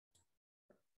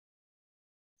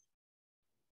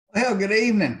Well, good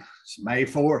evening. It's May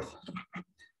 4th,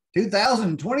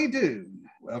 2022.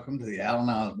 Welcome to the Alan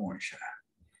Osborne Show.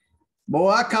 Boy,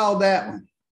 I called that one.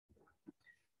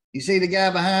 You see the guy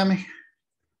behind me?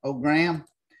 Old Graham?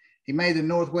 He made the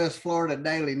Northwest Florida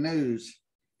Daily News,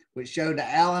 which showed the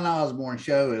Alan Osborne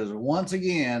Show is once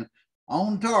again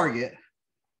on target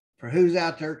for who's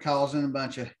out there causing a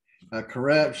bunch of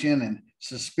corruption and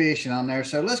suspicion on there.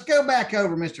 So let's go back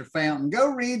over, Mr. Fountain. Go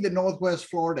read the Northwest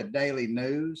Florida Daily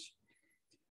News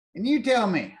and you tell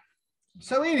me.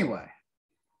 So anyway,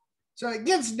 so it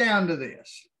gets down to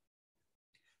this.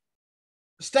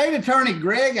 State Attorney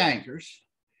Greg Ankers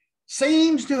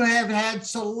seems to have had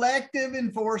selective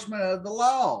enforcement of the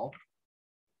law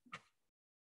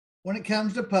when it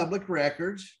comes to public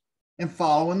records and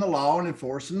following the law and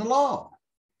enforcing the law,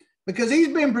 because he's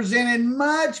been presented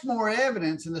much more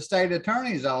evidence in the state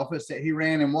attorney's office that he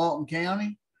ran in Walton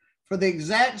County for the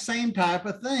exact same type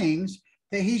of things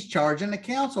that he's charging the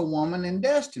councilwoman in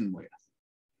Destin with.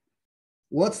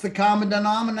 What's the common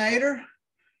denominator?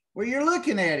 Well, you're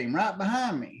looking at him right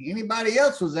behind me. Anybody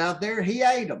else was out there, he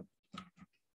ate them.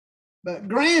 But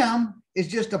Graham is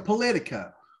just a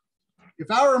politico. If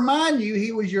I remind you,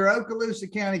 he was your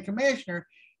Okaloosa County commissioner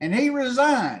and he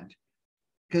resigned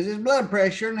because his blood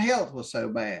pressure and health was so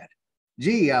bad.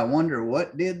 Gee, I wonder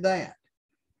what did that.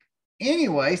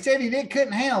 Anyway, he said he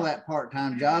couldn't handle that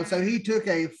part-time job, so he took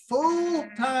a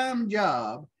full-time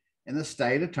job in the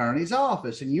state attorney's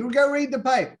office. And you would go read the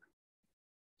paper.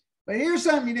 But here's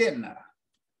something you didn't know.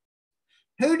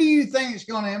 Who do you think is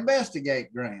going to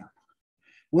investigate Graham?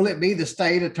 Will it be the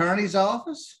state attorney's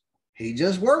office? He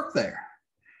just worked there.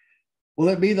 Will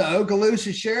it be the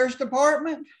Okaloosa Sheriff's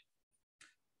Department?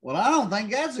 Well, I don't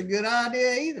think that's a good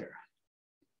idea either.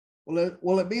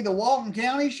 Will it be the Walton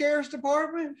County Sheriff's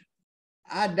Department?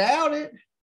 I doubt it,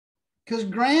 because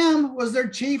Graham was their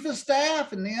chief of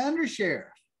staff and the undersheriff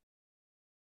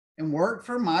and worked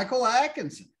for Michael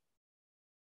Atkinson.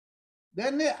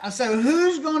 Doesn't it? So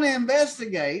who's going to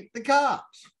investigate the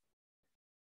cops?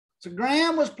 So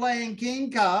Graham was playing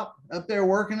King Cop up there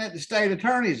working at the state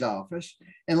attorney's office.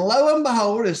 And lo and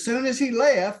behold, as soon as he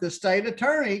left, the state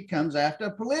attorney comes after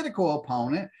a political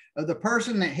opponent of the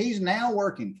person that he's now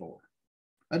working for,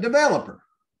 a developer.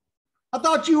 I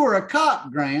thought you were a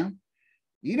cop, Graham.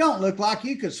 You don't look like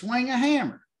you could swing a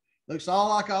hammer. Looks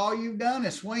like all you've done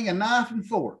is swing a knife and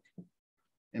fork,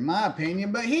 in my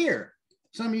opinion. But here,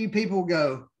 some of you people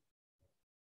go,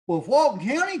 well, if Walton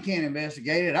County can't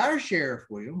investigate it, our sheriff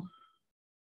will.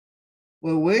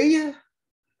 Well, will you?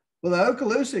 Well, the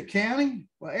Okaloosa County?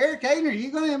 Well, Eric Hayden, are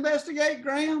you going to investigate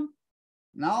Graham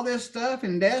and all this stuff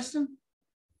in Destin?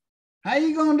 How are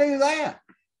you going to do that?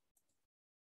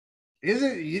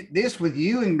 Isn't this with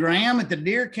you and Graham at the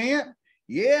deer camp?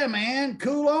 Yeah, man,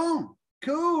 cool on.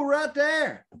 Cool right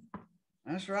there.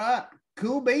 That's right.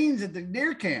 Cool beans at the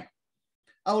deer camp.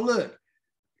 Oh, look.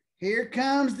 Here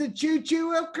comes the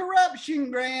choo-choo of corruption,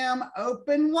 Graham.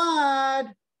 Open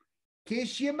wide.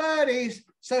 Kiss your buddies.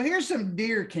 So here's some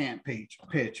deer camp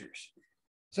pictures.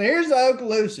 So here's the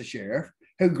Okaloosa sheriff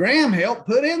who Graham helped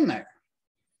put in there.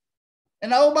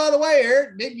 And oh, by the way,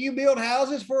 Eric, didn't you build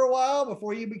houses for a while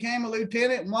before you became a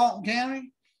lieutenant in Walton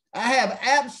County? I have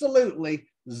absolutely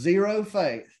zero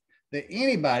faith that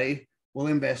anybody will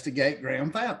investigate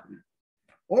Graham Fountain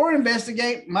or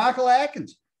investigate Michael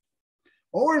Atkinson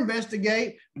or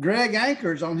investigate Greg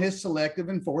Ankers on his selective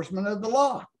enforcement of the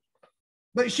law.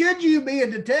 But should you be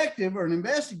a detective or an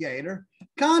investigator,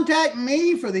 contact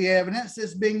me for the evidence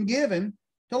that's been given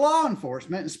to law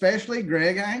enforcement, especially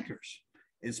Greg Ankers.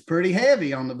 It's pretty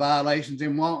heavy on the violations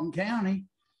in Walton County.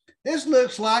 This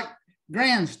looks like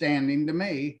grandstanding to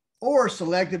me, or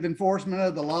selective enforcement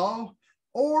of the law,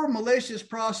 or malicious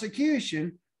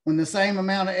prosecution when the same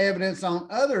amount of evidence on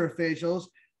other officials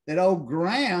that old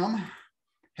Graham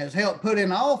has helped put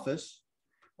in office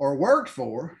or worked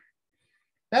for.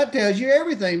 That tells you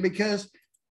everything, because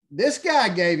this guy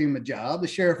gave him a job, the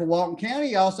sheriff of Walton County.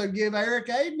 He also gave Eric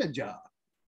Hayden a job.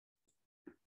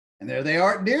 And there they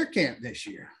are at deer camp this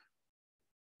year.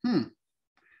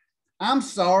 I'm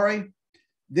sorry.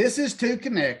 This is too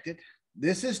connected.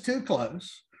 This is too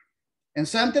close. And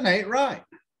something ain't right.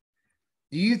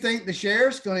 Do you think the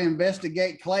sheriff's going to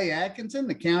investigate Clay Atkinson,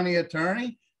 the county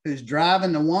attorney, who's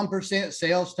driving the 1%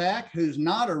 sales tax, who's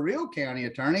not a real county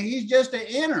attorney? He's just an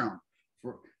interim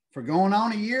for going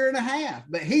on a year and a half.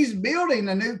 But he's building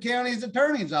the new county's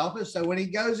attorney's office. So when he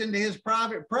goes into his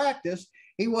private practice,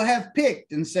 he will have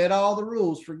picked and set all the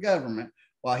rules for government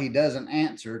while he doesn't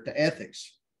answer to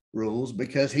ethics rules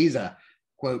because he's a,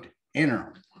 quote,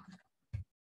 interim.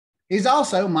 He's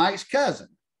also Mike's cousin.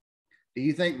 Do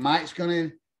you think Mike's going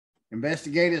to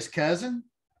investigate his cousin?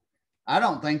 I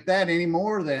don't think that any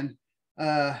more than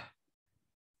the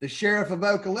sheriff of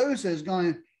Okaloosa is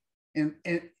going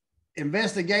to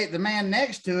investigate the man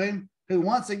next to him, who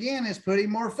once again is putting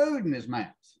more food in his mouth.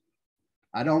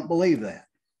 I don't believe that.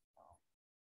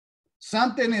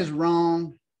 Something is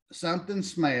wrong. Something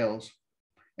smells,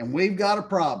 and we've got a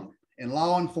problem in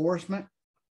law enforcement.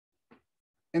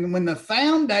 And when the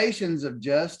foundations of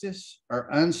justice are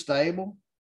unstable,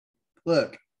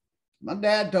 look, my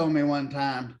dad told me one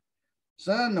time,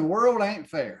 son, the world ain't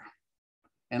fair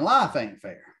and life ain't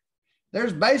fair.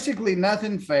 There's basically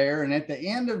nothing fair. And at the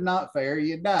end of not fair,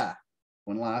 you die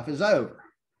when life is over.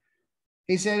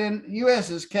 He said, and the U.S.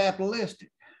 is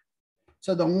capitalistic.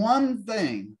 So the one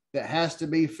thing that has to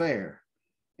be fair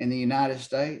in the United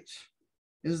States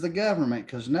is the government,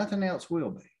 because nothing else will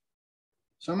be.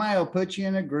 Somebody will put you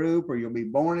in a group, or you'll be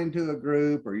born into a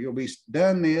group, or you'll be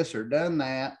done this or done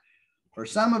that, or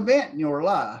some event in your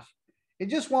life. It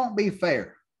just won't be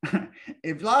fair.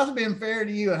 If life's been fair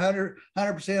to you 100%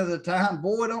 of the time,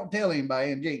 boy, don't tell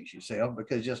anybody and jinx yourself,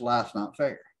 because just life's not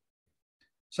fair.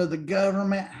 So the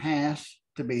government has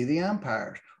to be the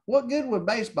umpires. What good would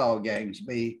baseball games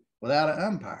be without an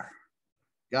umpire?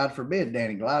 God forbid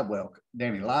Danny Lidewell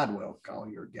call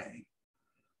your game.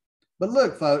 But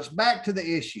look, folks, back to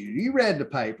the issue. You read the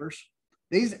papers.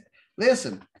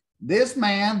 Listen, this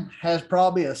man has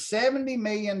probably a $70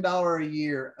 million a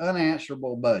year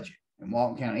unanswerable budget in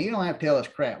Walton County. He don't have to tell us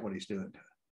crap what he's doing to it.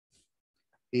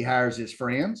 He hires his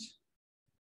friends.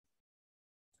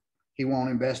 He won't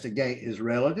investigate his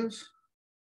relatives.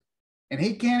 And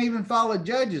he can't even follow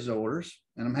judge's orders.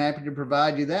 And I'm happy to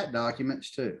provide you that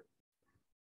documents too.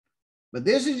 But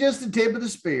this is just the tip of the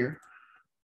spear.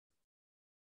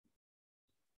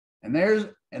 And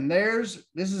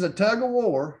this is a tug of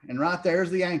war, and right there's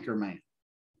the anchor man.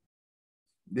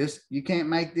 You can't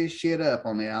make this shit up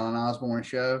on the Alan Osborne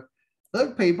Show.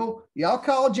 Look, people, y'all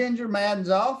call Ginger Madden's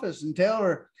office and tell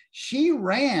her she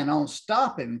ran on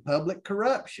stopping public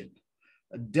corruption.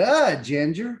 Duh,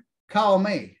 Ginger, call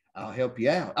me. I'll help you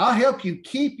out. I'll help you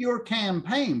keep your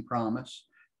campaign promise,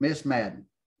 Miss Madden.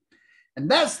 And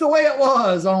that's the way it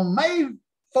was on May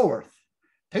 4th,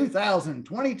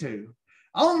 2022,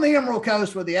 on the Emerald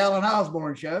Coast with the Alan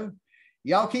Osborne Show.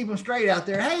 Y'all keep them straight out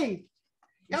there. Hey,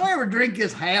 y'all ever drink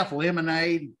this half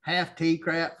lemonade, half tea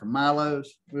crap from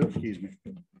Milo's? Oops, excuse me.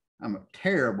 I'm a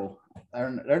terrible.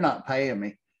 They're not paying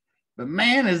me. But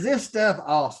man, is this stuff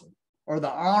awesome. Or the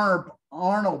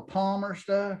Arnold Palmer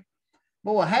stuff.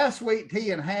 Boy, half sweet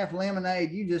tea and half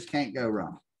lemonade, you just can't go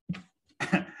wrong.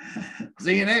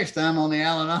 See you next time on the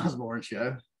Alan Osborne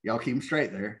Show. Y'all keep them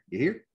straight there. You hear?